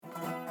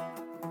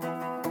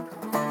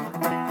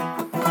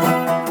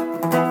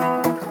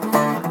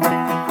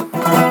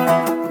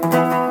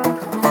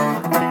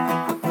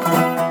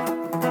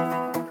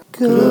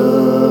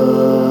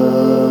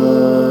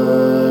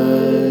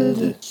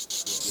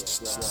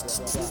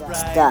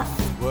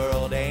Stuff.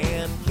 World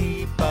and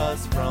keep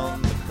us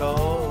from the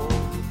cold.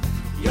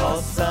 Your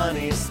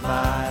sunny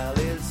smile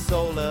is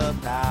solar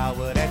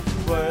powered and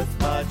worth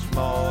much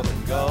more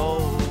than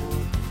gold.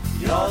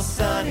 Your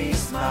sunny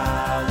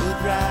smile will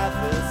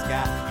drive the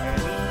sky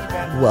and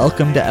even...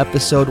 Welcome to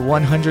episode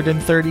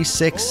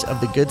 136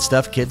 of the Good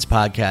Stuff Kids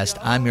podcast.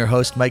 I'm your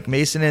host, Mike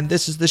Mason, and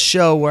this is the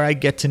show where I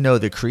get to know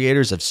the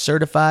creators of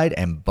certified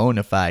and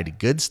bona fide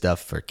good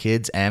stuff for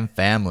kids and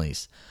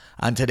families.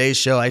 On today's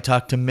show, I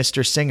talk to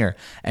Mr. Singer,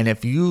 and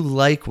if you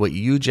like what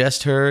you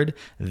just heard,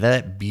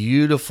 that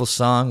beautiful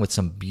song with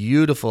some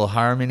beautiful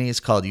harmonies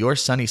called Your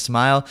Sunny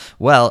Smile,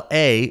 well,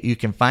 A, you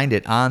can find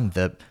it on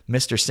the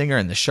Mr. Singer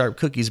and the Sharp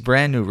Cookies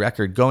brand new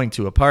record, Going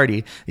to a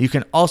Party. You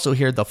can also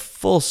hear the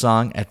full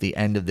song at the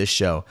end of this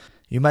show.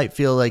 You might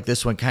feel like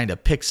this one kind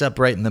of picks up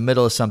right in the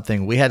middle of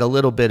something. We had a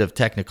little bit of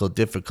technical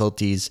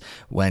difficulties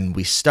when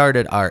we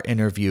started our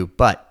interview,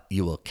 but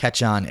you will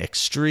catch on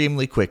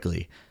extremely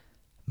quickly.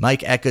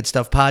 Mike at Good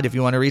Stuff Pod. If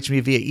you want to reach me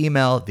via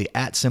email, the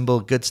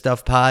 @ Good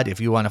Stuff Pod. If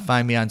you want to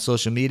find me on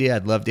social media,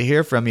 I'd love to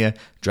hear from you.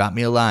 Drop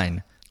me a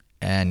line.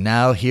 And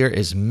now here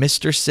is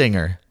Mr.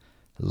 Singer,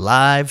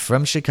 live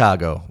from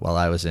Chicago while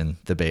I was in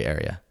the Bay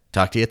Area.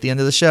 Talk to you at the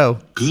end of the show.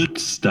 Good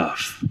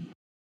stuff.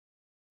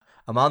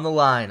 I'm on the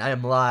line. I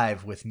am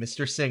live with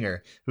Mr.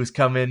 Singer, who's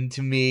coming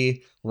to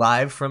me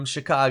live from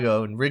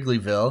Chicago in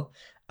Wrigleyville.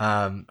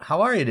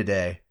 How are you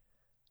today?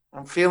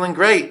 I'm feeling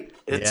great.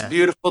 It's a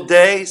beautiful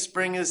day.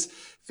 Spring is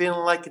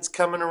feeling like it's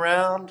coming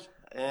around.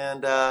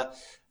 And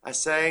I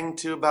sang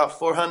to about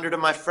 400 of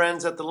my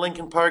friends at the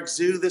Lincoln Park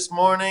Zoo this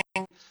morning.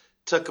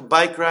 Took a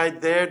bike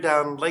ride there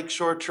down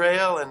Lakeshore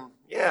Trail and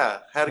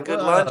had a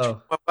good lunch with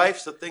my wife,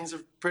 so things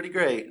are pretty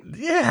great.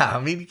 Yeah, I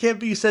mean,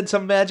 you said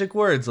some magic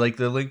words like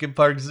the Lincoln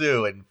Park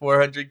Zoo and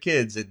 400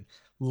 kids and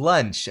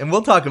lunch. And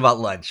we'll talk about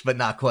lunch, but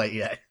not quite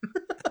yet.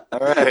 All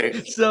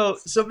right. So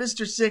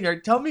Mr. Singer,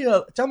 tell me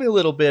a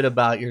little bit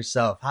about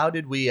yourself. How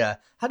did we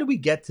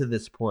get to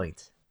this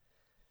point?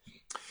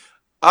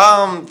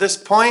 This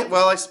point,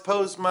 well, I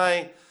suppose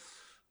I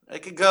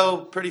could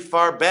go pretty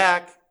far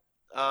back.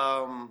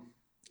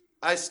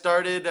 I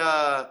started,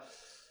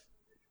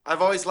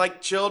 I've always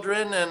liked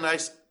children, and I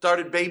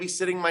started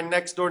babysitting my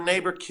next door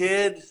neighbor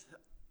kid.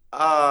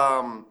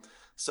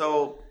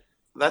 So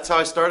that's how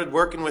I started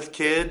working with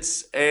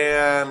kids,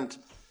 and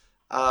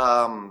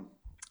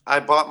I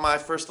bought my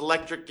first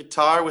electric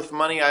guitar with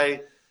money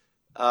I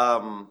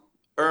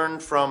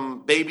earned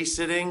from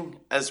babysitting,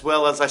 as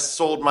well as I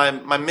sold my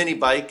mini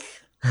bike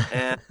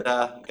and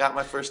got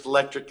my first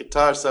electric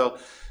guitar. So I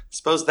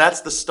suppose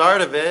that's the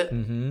start of it.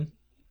 Mm-hmm.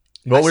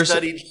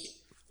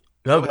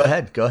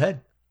 Go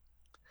ahead.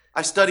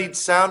 I studied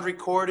sound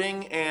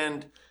recording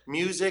and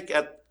music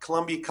at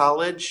Columbia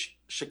College,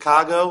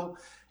 Chicago.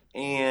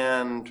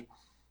 And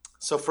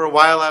so for a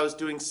while I was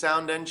doing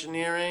sound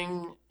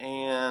engineering,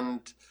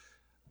 and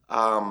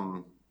I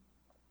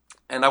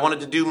wanted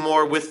to do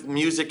more with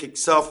music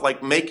itself,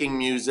 like making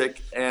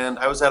music. And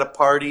I was at a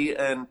party,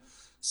 and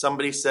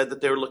somebody said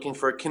that they were looking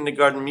for a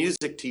kindergarten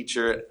music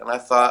teacher, and I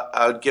thought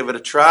I would give it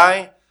a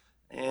try.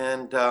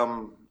 And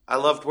I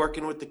loved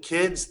working with the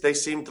kids. They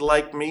seemed to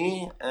like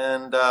me,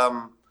 and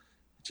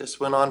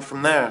just went on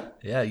from there.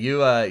 Yeah,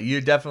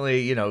 you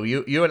definitely,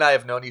 you and I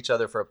have known each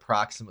other for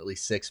approximately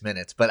 6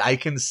 minutes, but I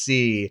can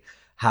see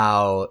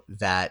how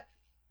that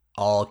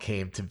all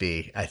came to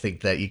be. I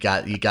think that you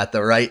got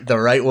the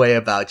right way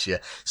about you.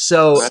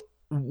 So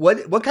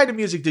what kind of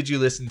music did you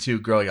listen to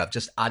growing up,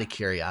 just out of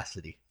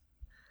curiosity?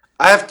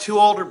 I have two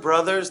older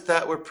brothers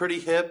that were pretty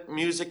hip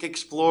music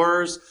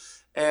explorers,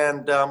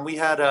 and we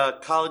had a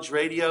college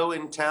radio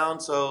in town,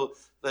 so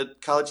the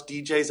college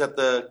DJs at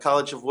the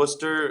College of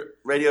Worcester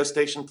radio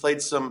station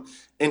played some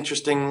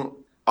interesting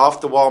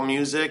off-the-wall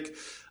music.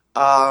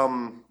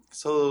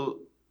 So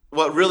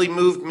what really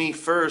moved me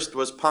first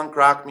was punk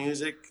rock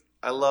music.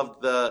 I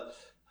loved the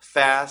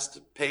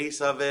fast pace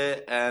of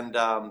it and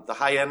the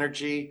high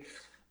energy.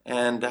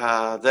 And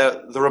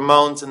the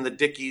Ramones and the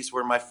Dickies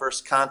were my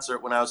first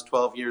concert when I was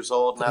 12 years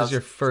old. That was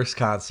your first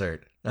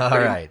concert. All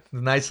right.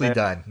 Nicely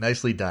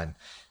done.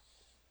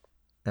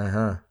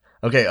 Uh-huh.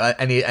 Okay.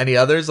 Any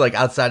others, like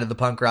outside of the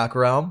punk rock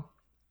realm?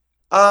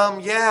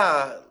 I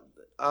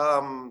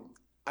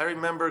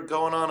remember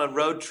going on a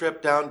road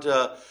trip down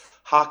to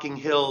Hocking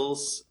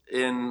Hills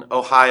in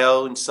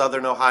Ohio, in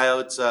southern Ohio.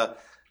 It's a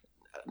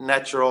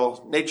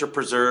nature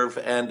preserve,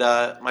 and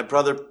my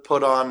brother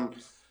put on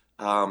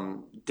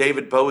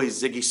David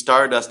Bowie's Ziggy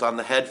Stardust on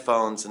the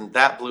headphones, and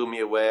that blew me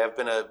away. I've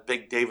been a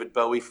big David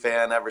Bowie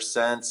fan ever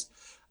since.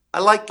 I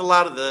liked a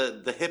lot of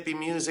the hippie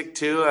music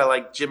too. I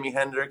like Jimi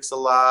Hendrix a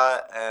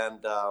lot,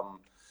 and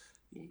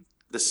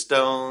the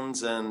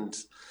Stones and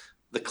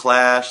the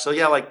Clash. So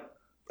yeah,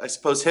 I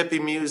suppose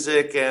hippie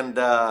music and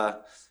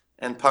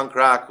punk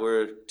rock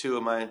were two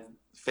of my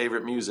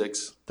favorite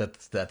musics.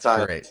 That's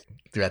great.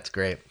 That's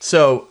great.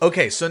 So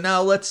so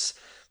now let's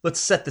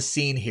set the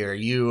scene here.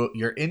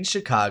 You're in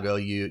Chicago.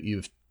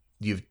 You've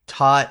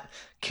taught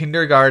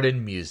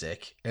kindergarten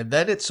music, and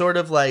then it's sort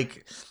of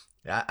like,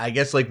 I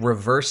guess, like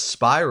reverse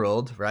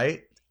spiraled,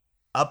 right?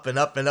 up and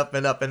up and up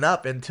and up and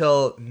up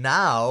until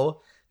now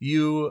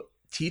you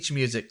teach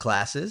music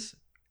classes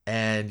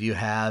and you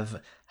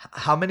have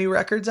how many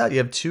records out? You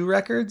have 2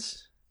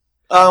 records?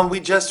 We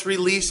just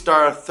released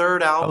our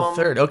third album. Oh,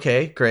 third.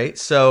 Okay, great.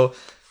 So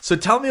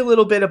tell me a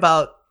little bit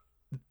about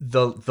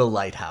the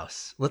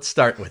Lighthouse. Let's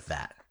start with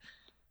that.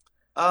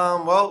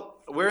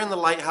 Well, we're in the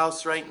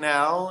Lighthouse right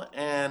now,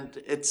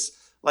 and it's,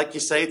 like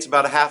you say, it's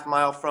about a half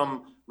mile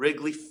from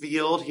Wrigley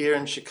Field here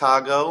in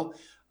Chicago.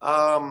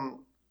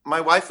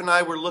 My wife and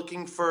I were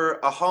looking for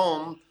a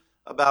home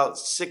about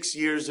 6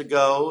 years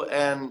ago,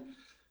 and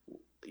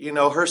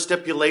her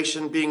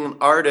stipulation being an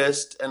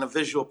artist and a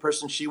visual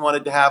person, she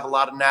wanted to have a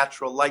lot of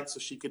natural light so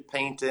she could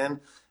paint in,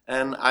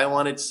 and I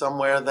wanted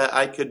somewhere that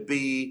I could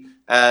be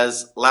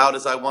as loud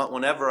as I want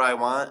whenever I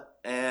want.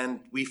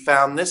 And we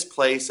found this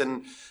place,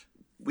 and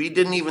we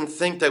didn't even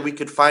think that we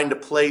could find a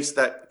place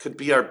that could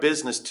be our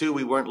business too.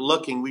 We weren't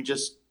looking, we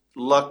just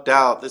lucked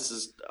out. This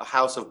is a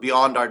house of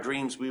beyond our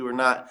dreams. We were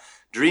not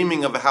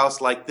dreaming of a house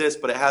like this,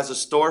 but it has a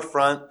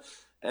storefront.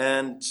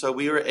 And so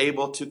we were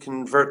able to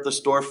convert the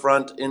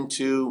storefront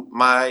into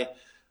my,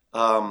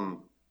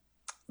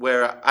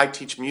 where I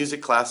teach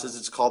music classes.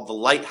 It's called the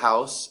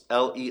Lighthouse,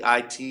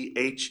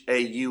 Leithaus.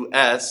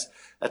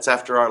 That's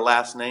after our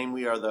last name.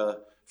 We are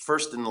the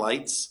first in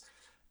lights.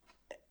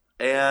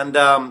 And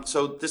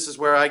so this is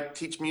where I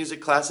teach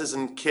music classes,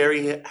 and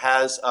Carrie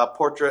has a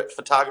portrait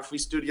photography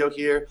studio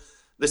here.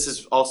 This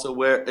is also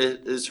where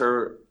it is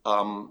her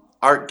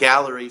art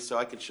gallery, so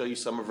I could show you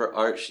some of her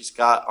art she's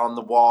got on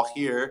the wall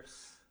here.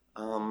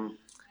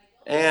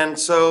 And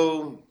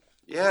so,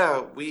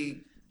 yeah,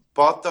 we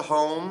bought the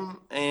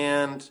home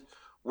and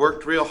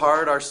worked real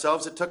hard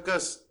ourselves. It took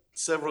us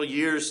several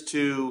years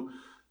to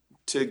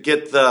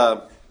get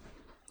the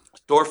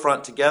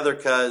storefront together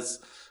because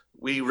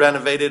we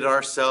renovated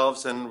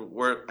ourselves, and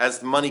as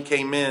the money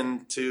came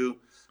in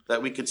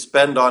that we could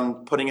spend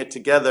on putting it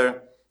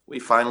together, we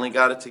finally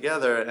got it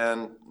together.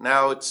 And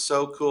now it's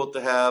so cool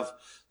to have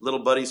little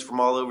buddies from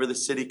all over the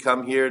city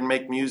come here and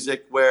make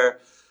music, where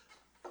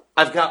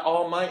I've got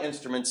all my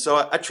instruments.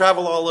 So I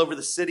travel all over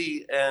the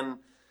city and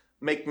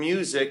make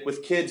music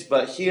with kids,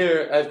 but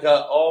here I've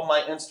got all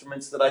my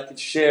instruments that I could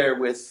share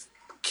with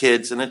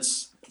kids, and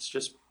it's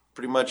just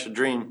pretty much a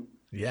dream.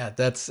 Yeah,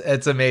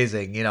 it's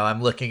amazing.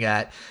 I'm looking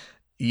at,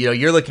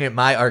 you're looking at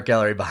my art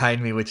gallery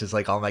behind me, which is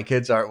like all my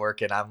kids'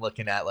 artwork, and I'm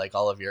looking at like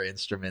all of your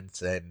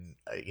instruments, and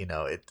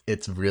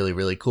it's really,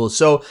 really cool.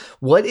 So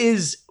what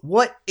is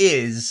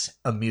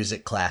a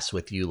music class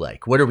with you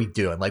like? What are we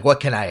doing? Like, what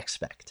can I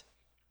expect?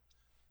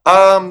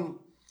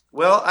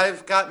 Well,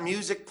 I've got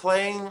music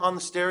playing on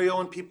the stereo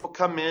when people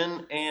come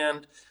in,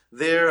 and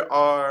there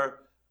are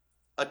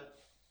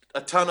a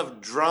ton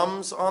of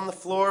drums on the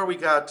floor. We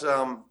got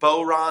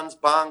bodhráns,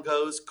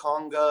 bongos,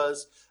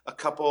 congas, a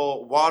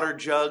couple water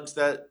jugs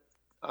that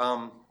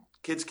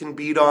kids can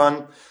beat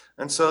on.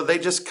 And so they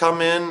just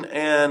come in,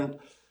 and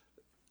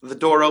the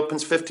door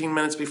opens 15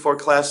 minutes before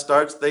class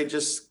starts. They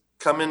just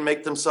come in,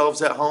 make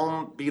themselves at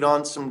home, beat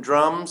on some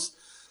drums.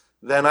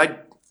 Then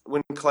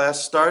when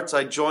class starts,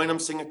 I join them,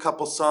 sing a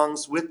couple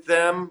songs with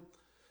them,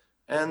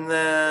 and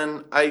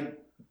then I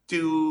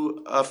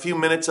do a few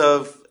minutes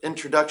of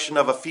introduction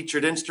of a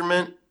featured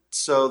instrument.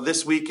 So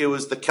this week it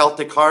was the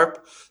Celtic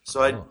harp.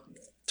 So I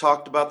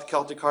talked about the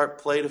Celtic harp,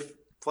 played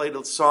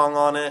a song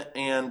on it,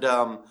 and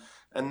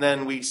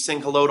then we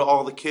sing hello to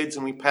all the kids,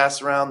 and we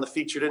pass around the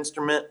featured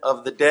instrument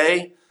of the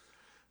day.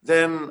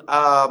 Then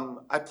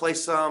I play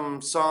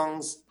some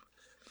songs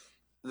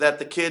that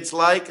the kids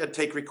like. I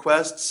take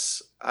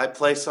requests. I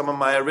play some of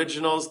my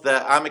originals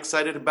that I'm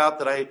excited about,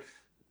 that I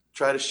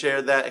try to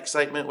share that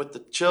excitement with the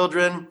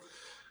children.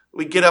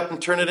 We get up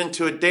and turn it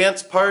into a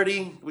dance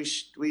party. We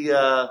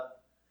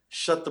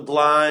shut the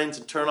blinds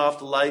and turn off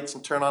the lights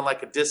and turn on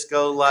like a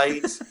disco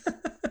light.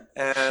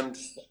 And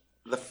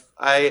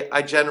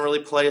I generally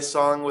play a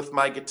song with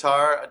my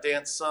guitar, a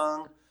dance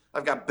song.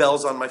 I've got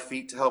bells on my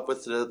feet to help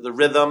with the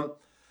rhythm.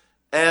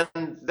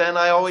 And then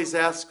I always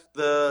ask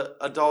the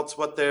adults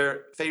what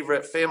their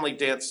favorite family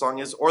dance song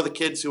is, or the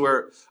kids who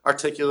are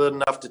articulate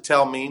enough to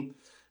tell me.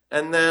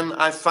 And then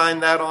I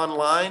find that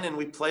online, and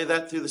we play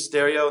that through the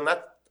stereo. And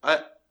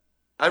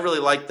I really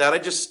like that. I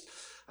just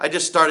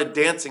started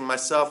dancing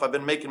myself. I've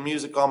been making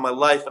music all my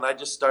life, and I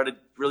just started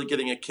really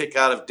getting a kick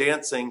out of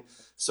dancing.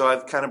 So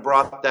I've kind of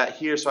brought that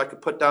here so I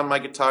could put down my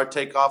guitar,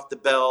 take off the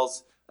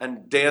bells,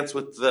 and dance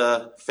with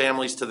the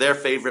families to their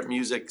favorite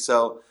music.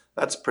 So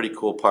that's a pretty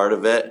cool part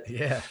of it.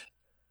 Yeah.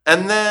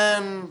 And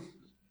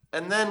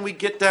then we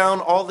get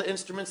down all the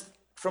instruments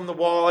from the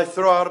wall. I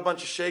throw out a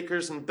bunch of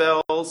shakers and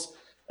bells,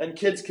 and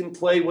kids can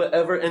play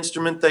whatever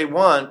instrument they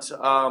want.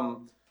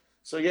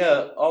 So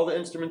yeah, all the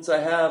instruments I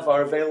have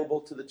are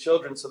available to the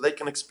children, so they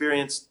can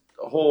experience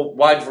a whole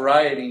wide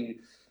variety: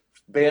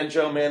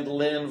 banjo,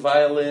 mandolin,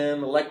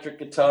 violin, electric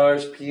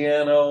guitars,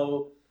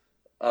 piano.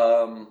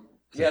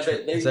 Is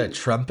that a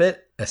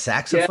trumpet? A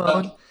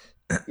saxophone? Yeah.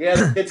 Yeah,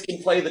 the kids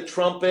can play the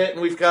trumpet,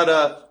 and we've got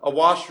a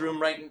washroom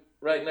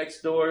right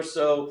next door.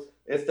 So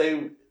if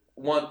they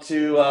want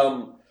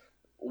to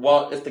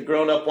if the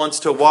grown up wants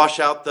to wash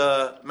out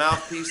the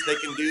mouthpiece, they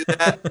can do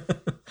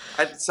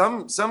that.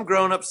 Some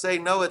grown ups say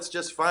no, it's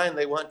just fine.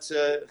 They want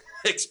to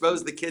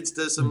expose the kids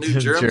to some new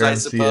germs, I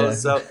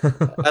suppose. Yeah.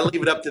 So I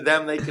leave it up to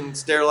them. They can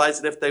sterilize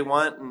it if they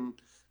want, and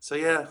so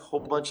yeah, a whole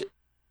bunch of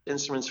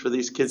instruments for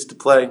these kids to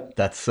play.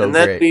 That's so and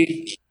then great.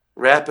 we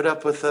wrap it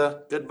up with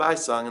a goodbye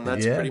song, and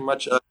that's pretty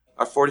much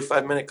our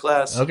 45-minute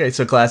class. Okay,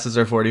 so classes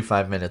are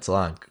 45 minutes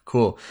long.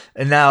 Cool.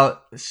 And now,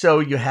 so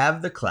you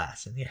have the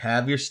class, and you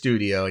have your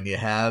studio, and you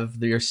have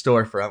your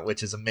storefront,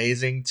 which is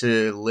amazing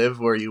to live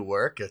where you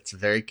work. It's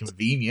very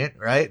convenient,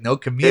 right? No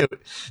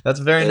commute. That's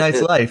a very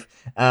nice life.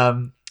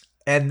 And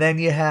then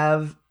you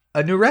have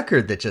a new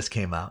record that just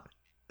came out.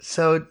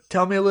 So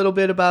tell me a little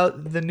bit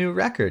about the new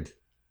record.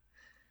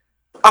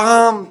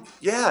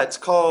 Yeah, it's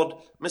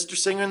called Mr.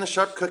 Singer and the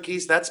Sharp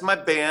Cookies. That's my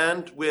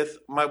band with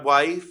my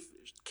wife,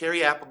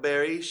 Carrie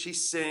Appleberry. She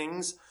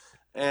sings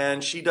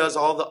and she does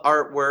all the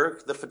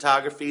artwork, the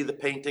photography, the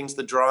paintings,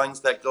 the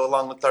drawings that go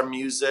along with our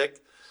music.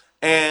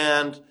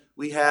 And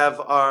we have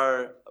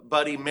our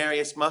buddy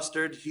Marius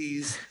Mustard.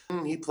 He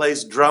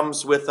plays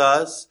drums with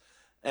us,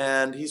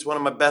 and he's one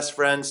of my best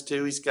friends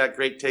too. He's got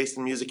great taste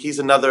in music. He's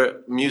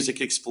another music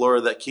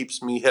explorer that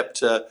keeps me hip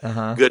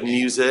to good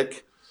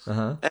music.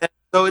 And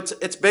so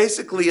it's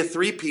basically a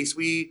three-piece.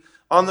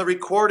 On the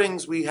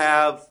recordings we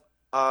have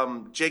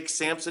Jake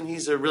Sampson.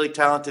 He's a really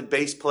talented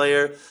bass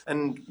player,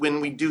 and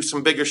when we do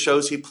some bigger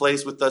shows, he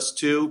plays with us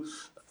too.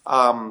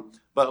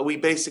 But we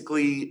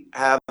basically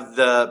have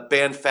the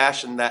band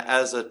fashion that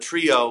as a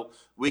trio,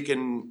 we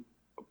can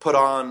put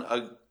on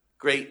a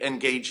great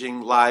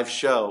engaging live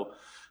show.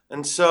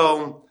 And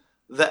so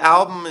the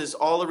album is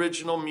all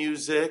original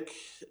music,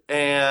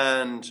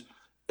 and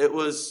it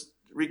was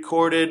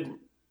recorded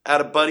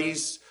at a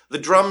buddy's. The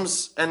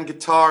drums and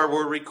guitar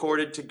were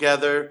recorded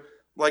together.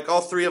 Like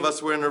all three of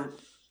us were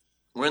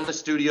in the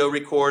studio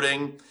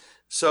recording.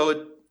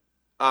 So,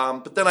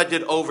 but then I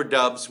did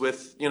overdubs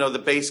with,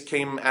 the bass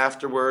came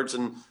afterwards,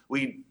 and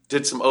we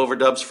did some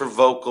overdubs for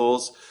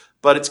vocals.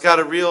 But it's got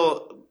a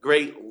real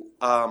great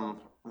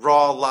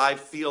raw live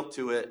feel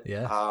to it.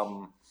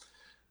 Yeah.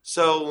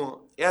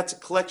 So yeah, it's a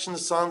collection of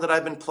songs that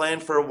I've been playing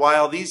for a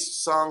while. These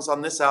songs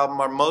on this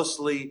album are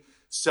mostly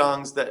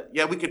songs that,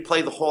 we could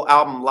play the whole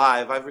album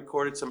live. I've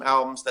recorded some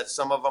albums that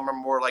some of them are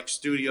more like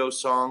studio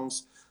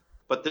songs,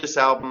 but this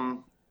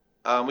album,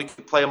 we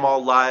could play them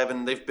all live,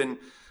 and they've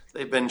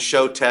been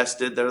show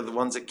tested. They're the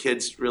ones that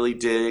kids really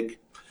dig.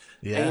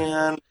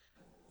 Yeah.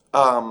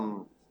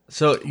 And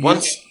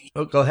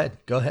go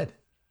ahead.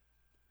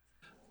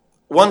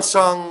 One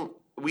song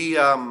we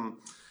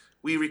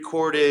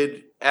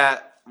recorded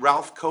at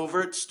Ralph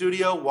Covert's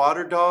studio,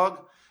 Water Dog,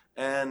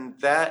 and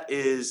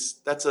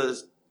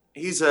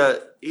he's a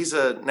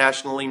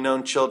nationally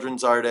known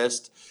children's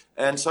artist,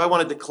 and so I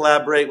wanted to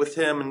collaborate with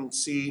him and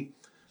see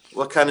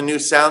what kind of new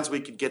sounds we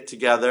could get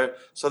together.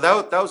 So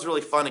that was a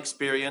really fun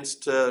experience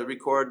to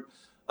record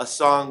a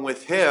song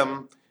with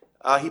him.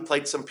 He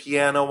played some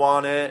piano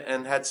on it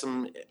and had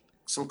some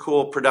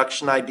cool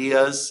production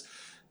ideas.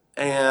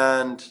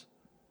 And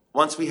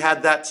once we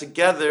had that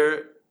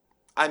together,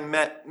 I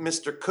met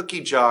Mr.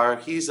 Cookie Jar.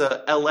 He's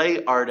a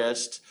LA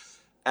artist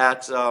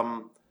at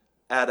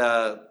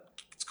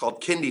it's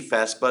called Kindy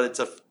Fest, but it's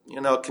a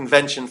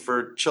convention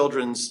for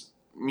children's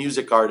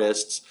music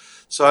artists.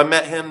 So I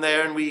met him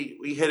there, and we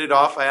hit it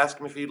off. I asked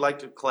him if he'd like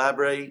to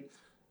collaborate.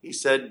 He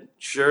said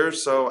sure.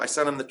 So I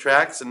sent him the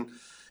tracks, and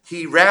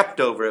he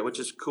rapped over it, which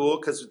is cool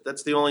because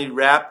that's the only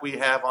rap we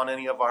have on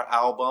any of our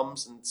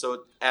albums, and so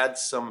it adds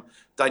some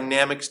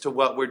dynamics to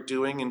what we're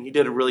doing. And he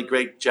did a really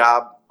great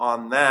job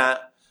on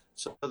that.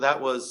 So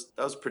that was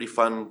pretty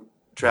fun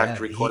track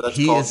to record.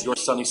 That's called Your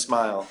Sunny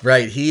Smile.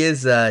 Right. He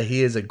is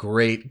a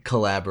great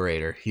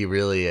collaborator. He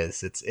really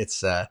is.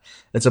 It's a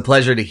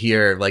pleasure to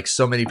hear like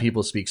so many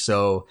people speak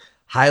so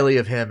highly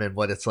of him and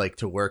what it's like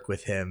to work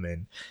with him.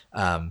 And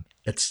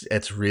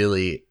it's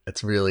really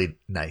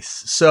nice.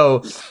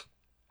 So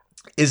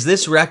is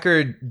this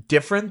record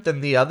different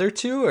than the other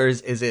two, or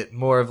is it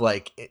more of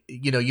like,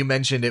 you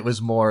mentioned it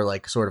was more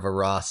like sort of a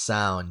raw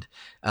sound.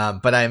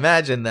 But I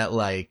imagine that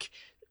like,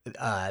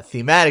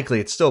 thematically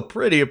it's still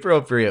pretty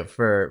appropriate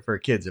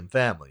for kids and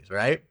families,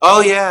 right?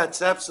 Oh yeah,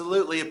 it's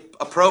absolutely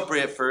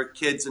appropriate for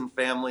kids and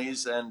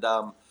families, and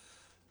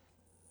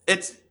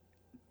it's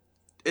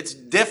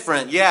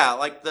different. Yeah,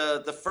 like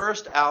the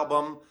first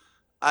album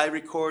I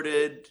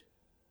recorded,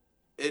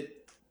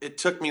 it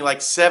took me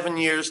like 7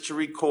 years to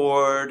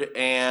record,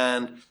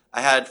 and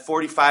I had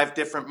 45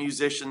 different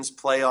musicians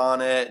play on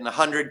it and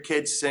 100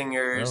 kid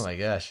singers. Oh my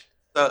gosh.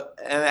 And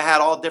it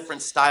had all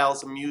different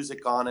styles of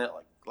music on it,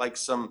 like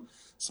some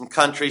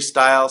country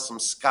style, some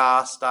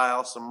ska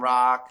style, some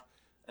rock,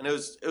 and it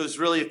was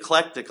really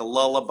eclectic. A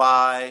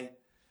lullaby,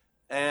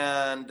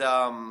 and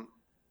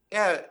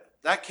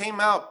that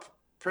came out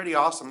pretty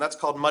awesome. That's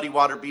called Muddy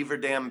Water Beaver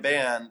Dam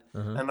Band,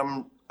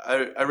 and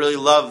I really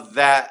love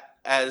that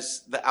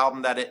as the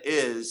album that it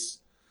is.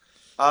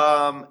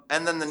 And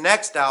then the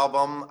next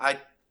album, I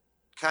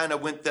kind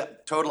of went the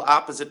total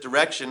opposite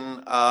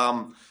direction.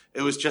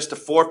 It was just a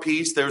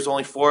 4-piece. There was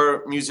only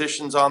 4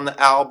 musicians on the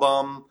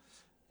album,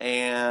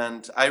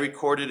 and I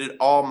recorded it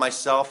all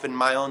myself in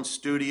my own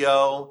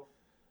studio,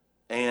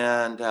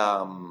 and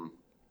that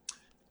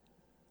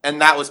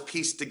was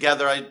pieced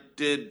together. I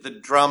did the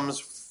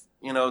drums,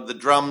 the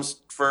drums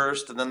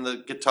first, and then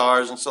the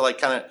guitars, and so I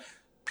kind of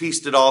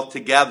pieced it all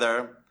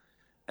together.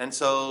 And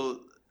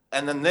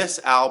then this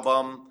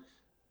album,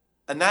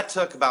 and that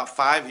took about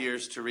 5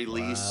 years to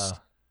release. Wow.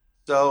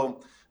 So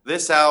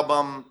this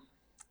album,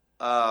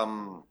 I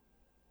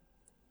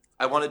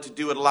wanted to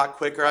do it a lot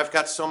quicker. I've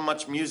got so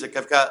much music.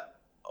 I've got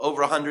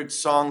over 100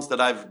 songs that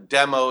I've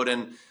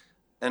demoed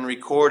and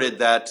recorded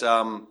that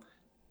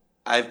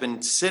I've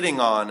been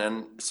sitting on,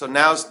 and so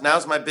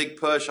now's my big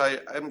push.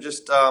 I'm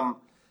just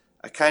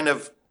I kind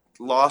of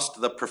lost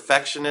the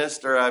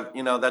perfectionist, or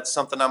that's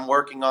something I'm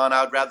working on.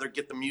 I would rather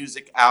get the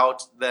music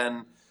out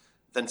than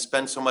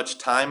spend so much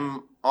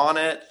time on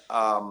it.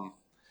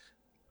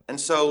 And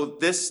so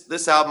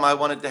this album, I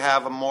wanted to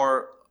have a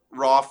more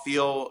raw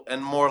feel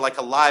and more like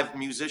a live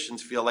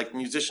musicians feel, like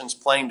musicians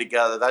playing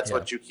together. That's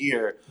what you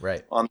hear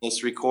on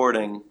this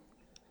recording.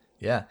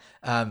 Yeah.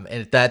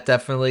 And that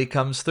definitely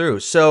comes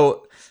through.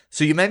 So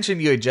you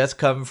mentioned you had just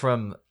come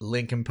from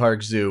Lincoln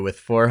Park Zoo with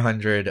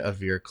 400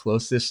 of your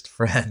closest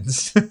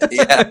friends.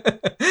 Yeah.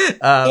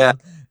 Yeah.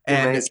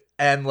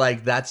 And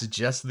like, that's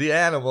just the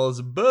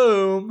animals.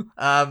 Boom.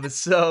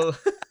 So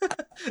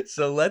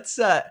let's,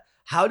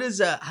 how does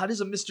a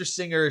Mr.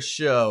 Singer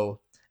show,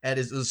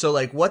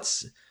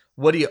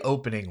 what are you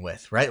opening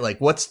with, right?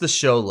 Like, what's the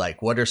show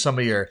like? What are some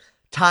of your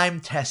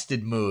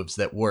time-tested moves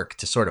that work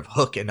to sort of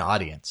hook an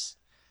audience?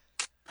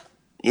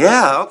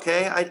 Yeah,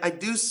 okay. I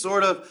do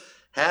sort of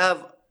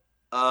have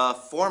a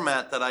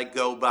format that I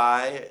go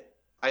by.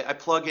 I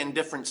plug in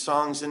different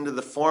songs into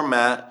the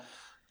format,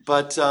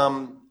 but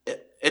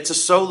it's a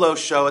solo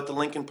show at the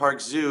Lincoln Park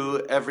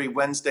Zoo every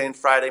Wednesday and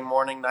Friday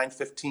morning,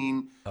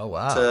 9:15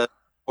 to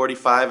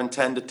 45, and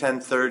 10 to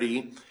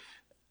 10:30,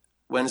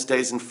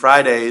 Wednesdays and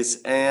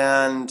Fridays.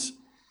 And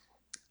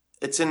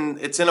it's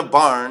in a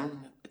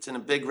barn. It's in a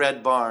big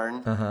red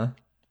barn. Uh-huh.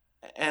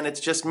 And it's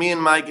just me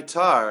and my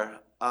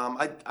guitar.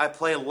 I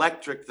play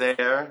electric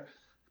there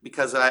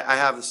because I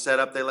have the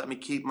setup. They let me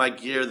keep my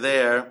gear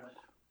there.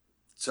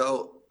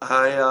 So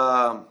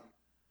to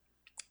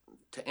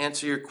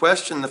answer your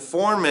question, the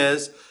form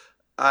is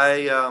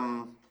I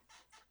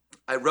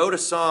wrote a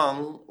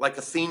song, like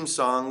a theme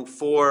song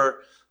for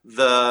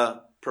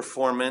the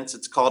performance.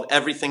 It's called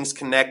Everything's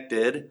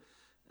Connected.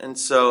 And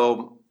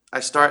so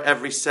I start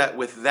every set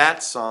with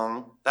that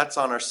song. That's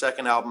on our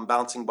second album,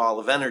 Bouncing Ball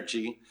of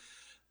Energy.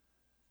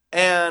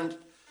 And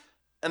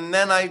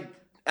then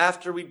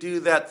after we do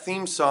that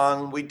theme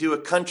song, we do a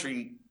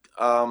country,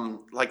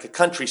 like a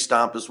country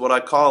stomp is what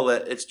I call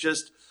it. It's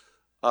just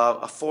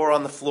a 4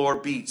 on the floor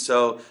beat.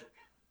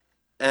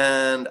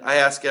 And I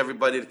ask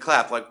everybody to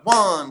clap, like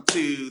 1,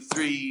 2,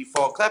 3,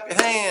 4. Clap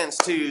your hands,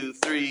 2,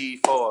 3,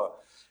 4.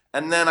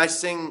 And then I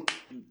sing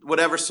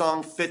whatever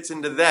song fits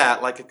into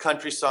that, like a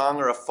country song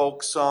or a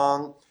folk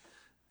song.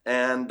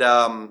 And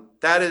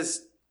that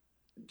is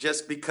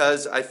just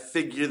because I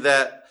figure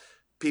that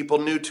people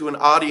new to an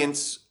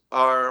audience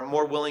are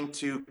more willing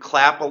to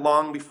clap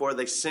along before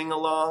they sing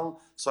along.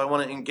 So I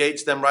want to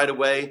engage them right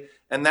away.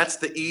 And that's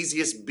the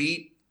easiest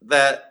beat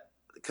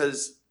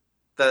because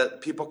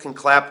people can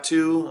clap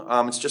to.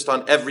 It's just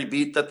on every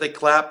beat that they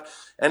clap.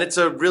 And it's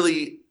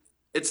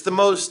the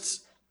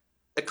most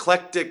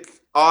eclectic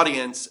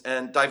audience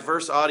and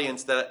diverse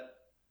audience that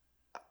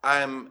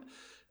I'm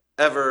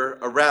ever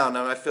around.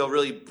 And I feel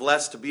really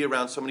blessed to be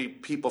around so many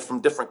people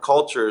from different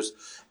cultures.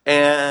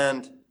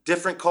 And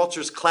different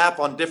cultures clap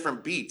on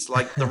different beats.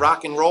 Like the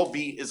rock and roll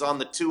beat is on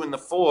the 2 and the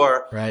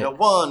 4. Right.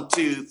 1,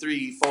 2,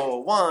 3,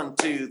 4. 1,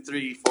 2,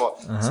 3, 4.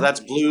 Uh-huh. So that's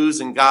blues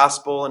and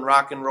gospel and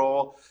rock and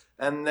roll.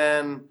 And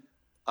then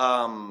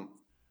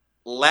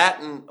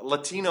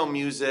Latino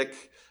music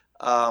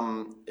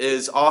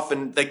is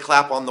often they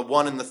clap on the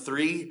 1 and the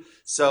 3.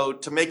 So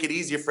to make it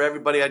easier for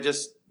everybody, I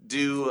just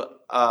do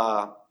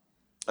a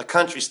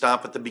country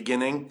stomp at the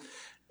beginning,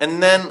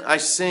 and then I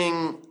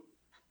sing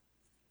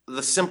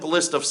the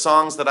simplest of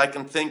songs that I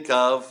can think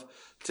of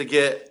to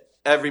get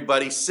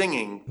everybody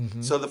singing.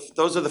 Mm-hmm. So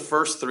those are the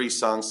first 3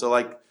 songs. So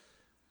like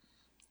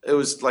it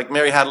was like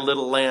Mary Had a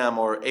Little Lamb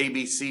or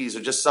ABCs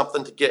or just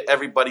something to get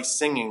everybody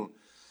singing.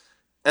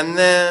 And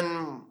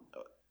then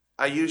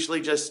I usually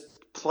just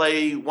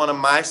play one of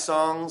my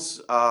songs,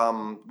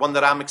 one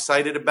that I'm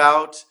excited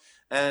about.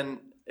 And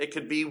it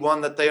could be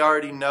one that they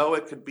already know.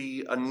 It could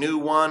be a new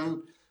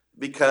one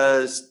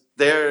because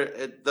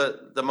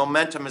the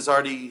momentum has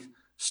already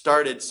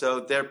started. So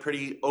they're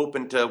pretty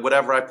open to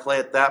whatever I play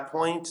at that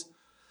point.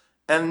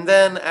 And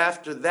then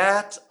after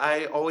that,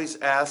 I always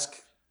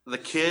ask the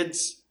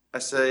kids. I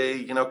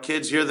say,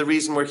 kids, you're the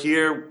reason we're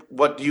here.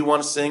 What do you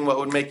want to sing? What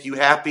would make you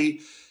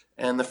happy?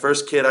 And the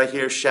first kid I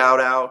hear shout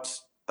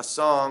out a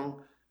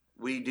song,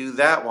 we do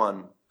that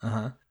one.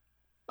 Uh-huh.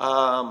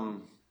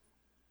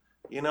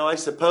 I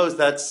suppose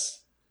that's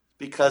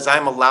because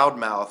I'm a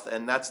loudmouth,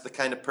 and that's the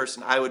kind of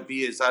person I would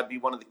be. Is I'd be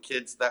one of the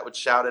kids that would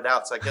shout it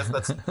out. So I guess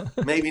that's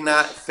maybe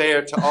not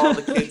fair to all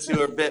the kids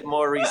who are a bit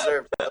more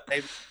reserved. But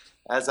maybe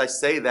as I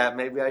say that,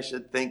 maybe I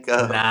should think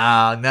of.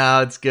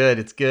 No, it's good.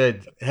 It's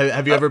good.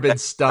 Have you ever been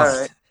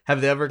stumped? Right.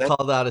 Have they ever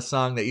called out a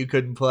song that you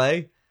couldn't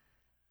play?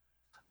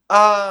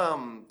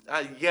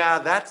 Yeah,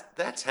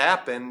 that's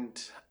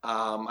happened.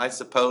 I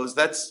suppose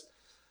that's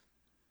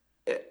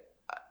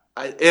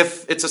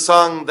if it's a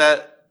song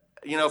that,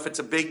 if it's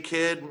a big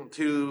kid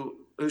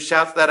who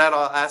shouts that out,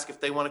 I'll ask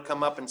if they want to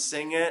come up and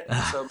sing it.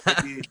 So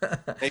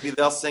maybe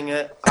they'll sing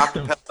it a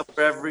cappella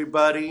for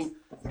everybody.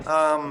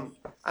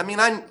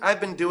 I've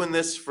been doing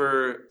this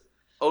for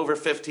over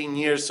 15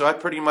 years, so I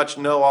pretty much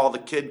know all the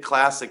kid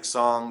classic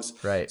songs.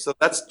 Right. So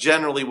that's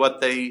generally what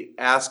they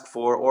ask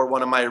for, or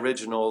one of my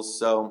originals.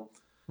 So.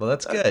 Well,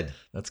 that's good.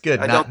 That's good.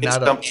 I don't get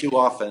stumped too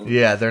often.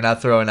 Yeah, they're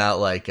not throwing out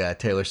like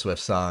Taylor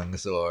Swift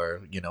songs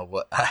or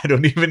what. I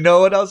don't even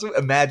know what else.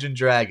 Imagine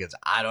Dragons.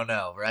 I don't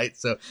know, right?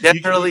 So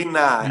generally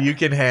not. You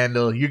can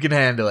handle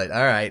it.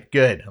 All right,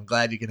 good. I'm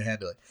glad you can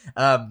handle it.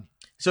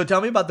 So tell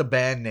me about the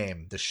band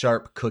name, the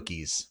Sharp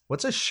Cookies.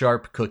 What's a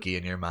sharp cookie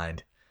in your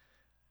mind?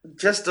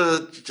 Just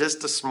a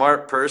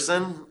smart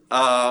person.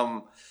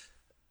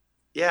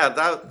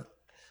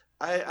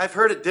 I've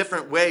heard it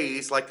different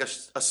ways, like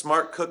a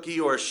smart cookie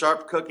or a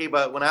sharp cookie.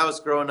 But when I was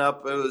growing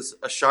up, it was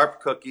a sharp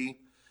cookie.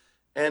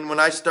 And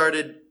when I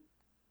started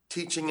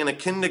teaching in a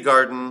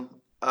kindergarten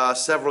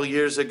several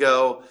years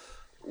ago,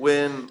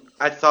 when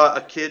I thought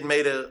a kid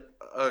made a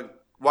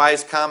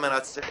wise comment,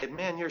 I'd say,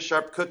 "Man, you're a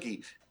sharp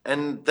cookie."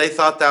 And they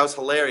thought that was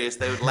hilarious.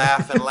 They would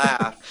laugh and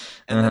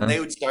laugh. And then they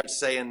would start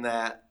saying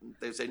that.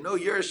 They would say, "No,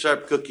 you're a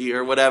sharp cookie,"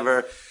 or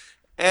whatever.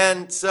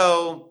 And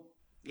so,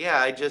 yeah,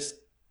 I just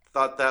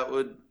thought that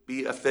would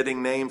be a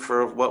fitting name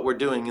for what we're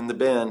doing in the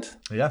band.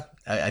 Yeah,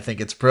 I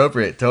think it's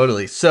appropriate.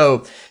 Totally.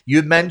 So you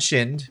had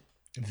mentioned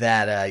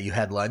that you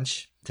had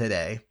lunch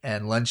today,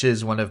 and lunch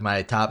is one of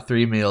my top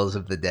 3 meals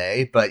of the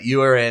day, but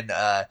you are in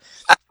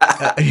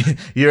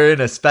you're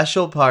in a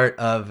special part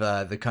of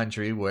the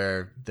country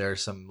where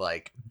there's some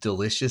like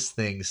delicious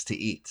things to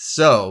eat.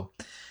 So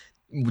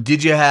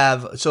did you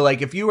have,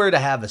 like if you were to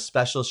have a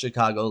special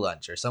Chicago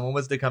lunch, or someone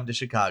was to come to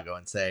Chicago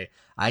and say,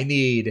 I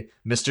need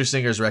Mr.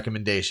 Singer's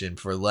recommendation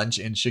for lunch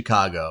in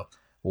Chicago,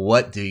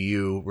 what do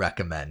you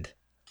recommend?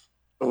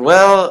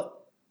 Well,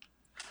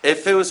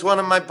 if it was one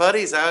of my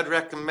buddies, I would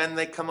recommend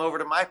they come over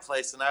to my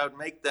place and I would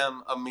make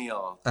them a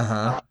meal.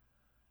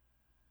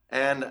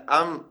 And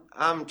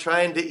I'm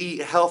trying to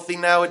eat healthy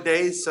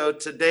nowadays. So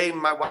today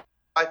my wife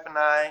and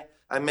I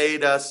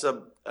made us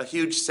a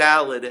huge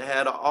salad. It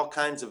had all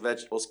kinds of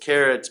vegetables: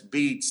 carrots,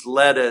 beets,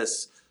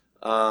 lettuce,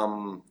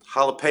 jalapenos,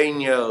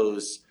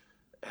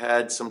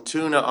 had some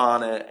tuna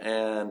on it,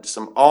 and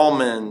some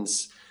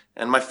almonds,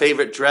 and my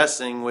favorite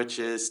dressing, which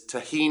is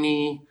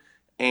tahini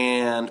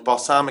and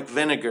balsamic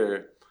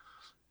vinegar.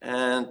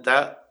 And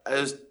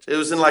it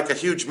was in like a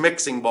huge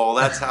mixing bowl.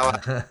 That's how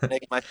I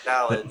make my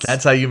salads.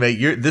 That's how you make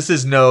this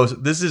is no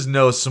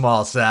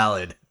small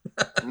salad.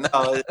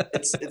 No,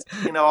 it's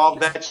all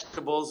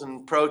vegetables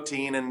and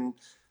protein, and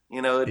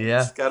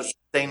it's got to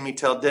sustain me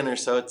till dinner,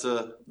 so it's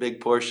a big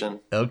portion.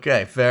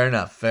 Okay, fair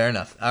enough.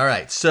 All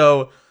right,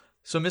 so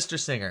Mr.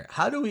 Singer,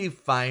 how do we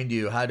find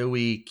you? How do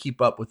we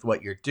keep up with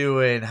what you're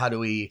doing? How do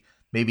we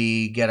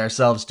maybe get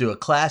ourselves to a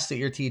class that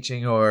you're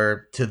teaching,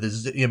 or to the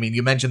zoo? I mean,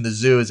 you mentioned the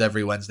zoo is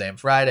every Wednesday and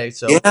Friday,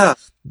 so yeah.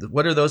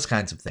 What are those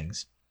kinds of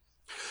things?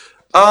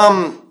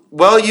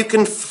 Well, you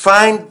can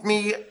find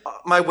me.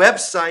 My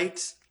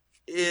website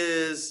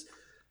is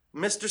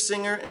Mr.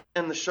 Singer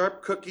and the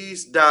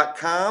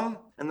SharpCookies.com,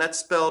 and that's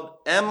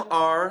spelled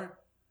MR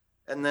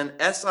and then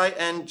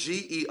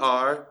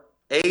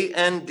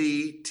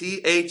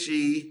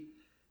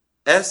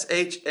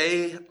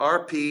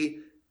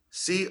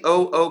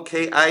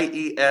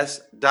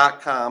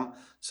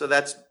So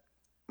that's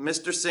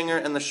Mr. Singer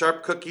and the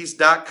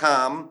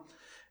SharpCookies.com.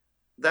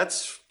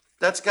 That's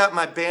got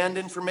my band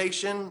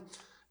information,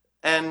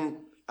 and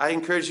I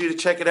encourage you to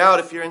check it out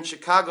if you're in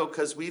Chicago,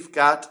 because we've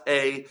got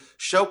a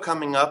show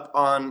coming up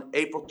on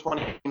April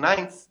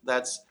 29th.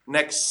 That's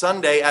next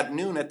Sunday at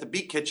noon at the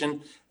Beat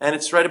Kitchen, and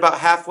it's right about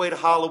halfway to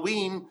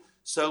Halloween.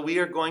 So we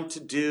are going to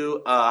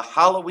do a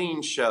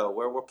Halloween show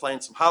where we're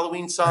playing some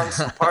Halloween songs,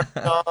 some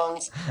party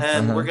songs,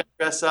 and we're going to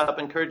dress up,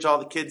 encourage all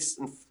the kids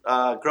and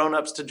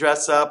grown-ups to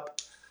dress up.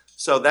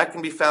 So that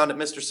can be found at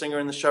Mr. Singer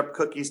and the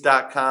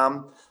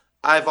SharpCookies.com.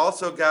 I've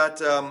also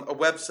got a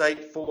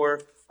website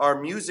for our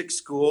music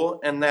school,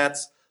 and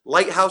that's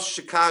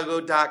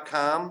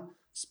LighthouseChicago.com,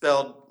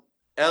 spelled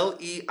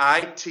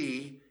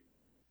LeitHaus,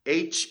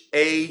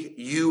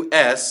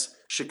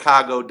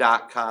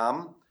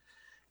 Chicago.com.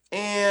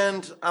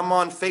 And I'm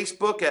on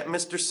Facebook at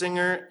Mr.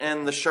 Singer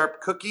and the Sharp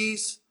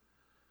Cookies.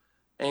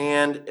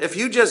 And if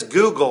you just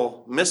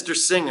Google Mr.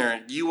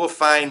 Singer, you will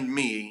find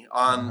me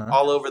on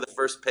all over the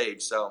first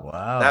page. So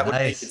that would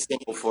make it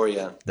simple for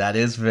you. That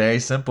is very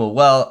simple.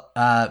 Well,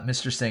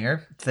 Mr.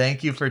 Singer,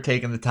 thank you for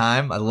taking the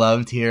time. I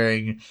loved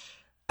hearing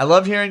I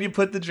love hearing you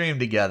put the dream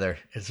together.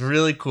 It's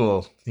really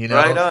cool.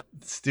 Right on.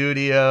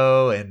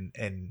 Studio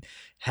and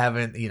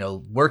having,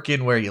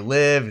 working where you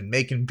live and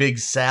making big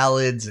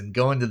salads and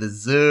going to the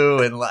zoo.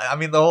 And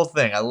the whole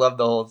thing. I love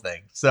the whole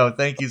thing. So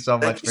thank you so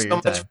much for your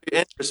time. Thank you so much for your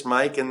interest,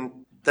 Mike. And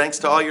thanks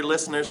to all your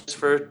listeners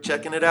for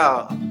checking it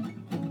out.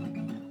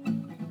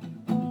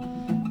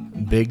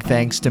 Big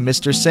thanks to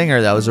Mr.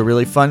 Singer. That was a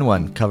really fun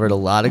one. Covered a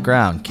lot of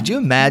ground. Could you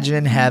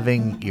imagine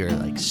having your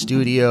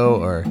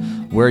studio or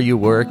where you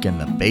work in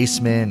the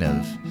basement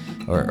of,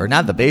 or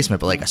not the basement,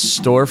 but like a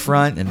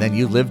storefront, and then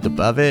you lived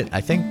above it? I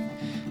think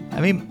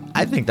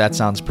that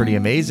sounds pretty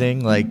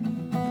amazing. Like,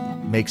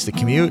 makes the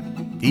commute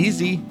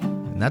easy,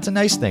 and that's a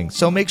nice thing.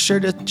 So make sure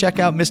to check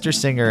out Mr.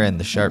 Singer and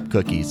the Sharp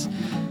Cookies.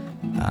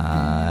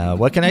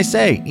 What can I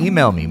say?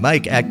 Email me,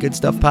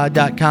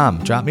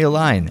 mike@goodstuffpod.com. Drop me a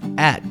line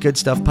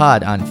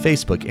 @goodstuffpod on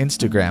Facebook,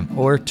 Instagram,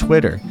 or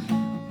Twitter.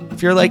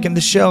 If you're liking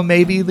the show,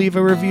 maybe leave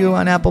a review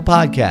on Apple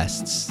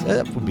Podcasts.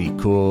 That would be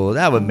cool.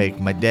 That would make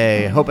my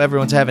day. I hope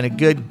everyone's having a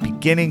good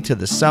beginning to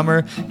the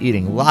summer,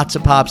 eating lots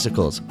of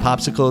popsicles.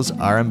 Popsicles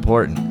are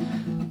important.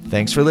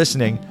 Thanks for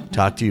listening.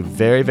 Talk to you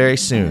very, very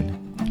soon.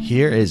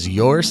 Here is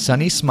Your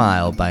Sunny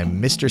Smile by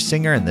Mr.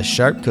 Singer and the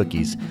Sharp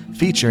Cookies,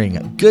 featuring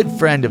a good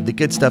friend of the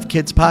Good Stuff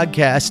Kids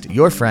podcast,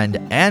 your friend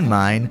and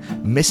mine,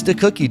 Mr.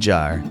 Cookie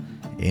Jar.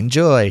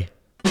 Enjoy.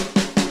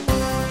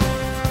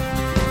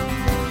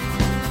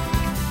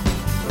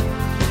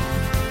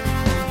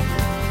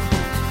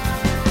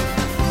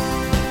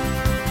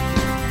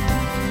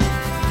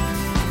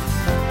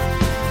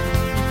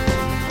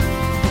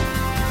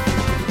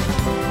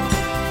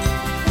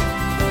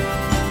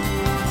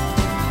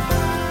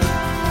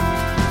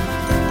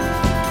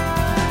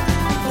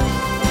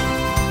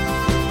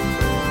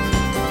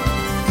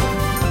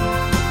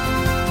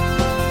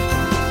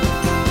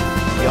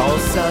 Your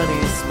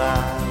sunny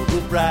smile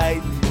will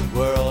brighten the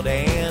world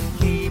and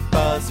keep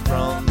us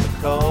from the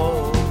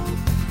cold.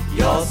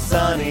 Your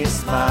sunny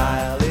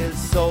smile is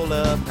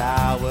solar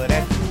powered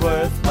and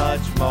worth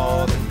much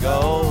more than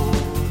gold.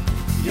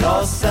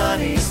 Your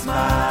sunny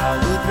smile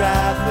will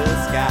drive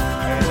the sky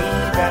and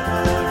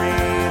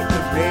evaporate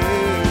the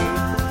rain.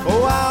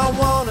 Oh, I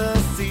wanna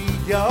see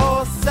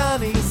your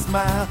sunny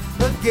smile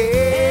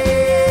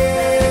again.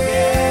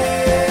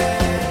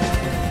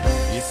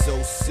 It's so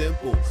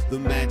simple, the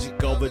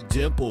magic of a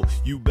dimple.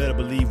 You better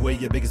believe we're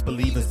your biggest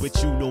believers.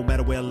 With you, no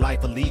matter where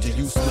life will lead you.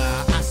 You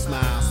smile, I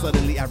smile.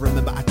 Suddenly I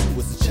remember I too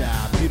was a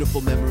child.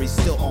 Beautiful memories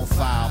still on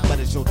file, but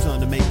it's your turn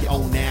to make your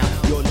own now.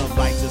 Your love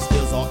light just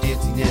fills all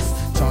emptiness.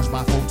 Charged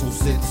by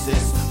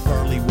photosynthesis,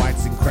 pearly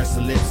whites and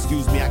crescent lips.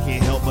 Excuse me, I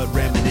can't help but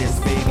reminisce.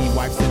 Baby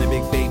wipes and a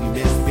big baby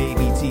mist.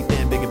 Baby teeth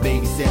and bigger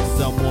baby sets.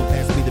 Someone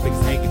pass me the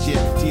biggest handkerchief.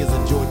 Tears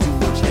and joy, too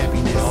much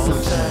happiness.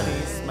 Your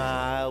sunny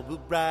smile will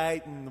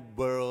brighten the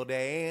world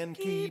and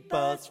keep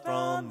us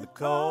from the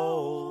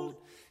cold.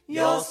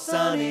 Your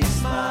sunny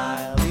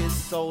smile is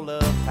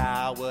solar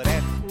powered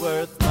and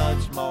worth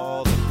much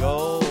more than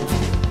gold.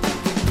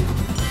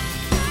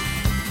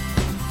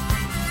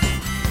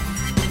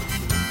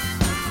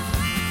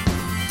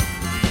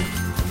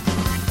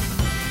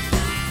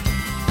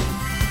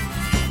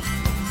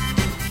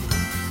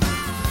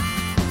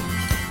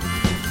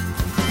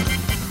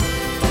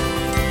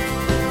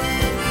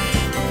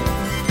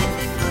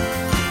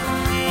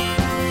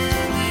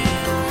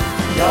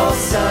 Your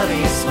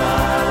sunny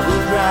smile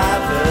will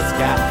drive the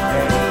sky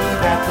and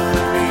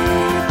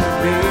evaporate the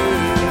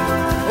rain.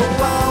 Oh,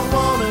 I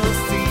wanna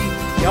see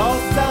your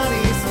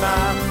sunny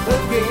smile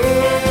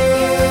again,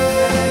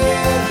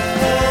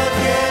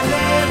 again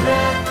and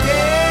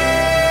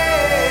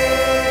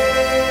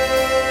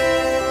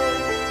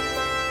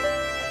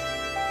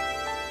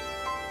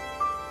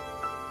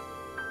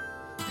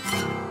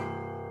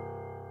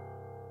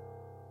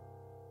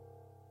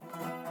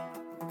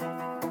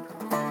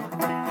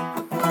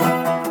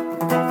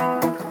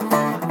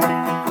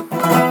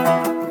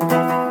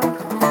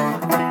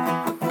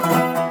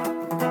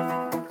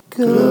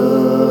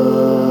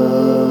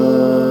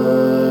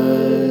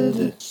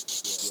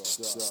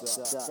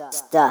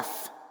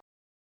Stuff.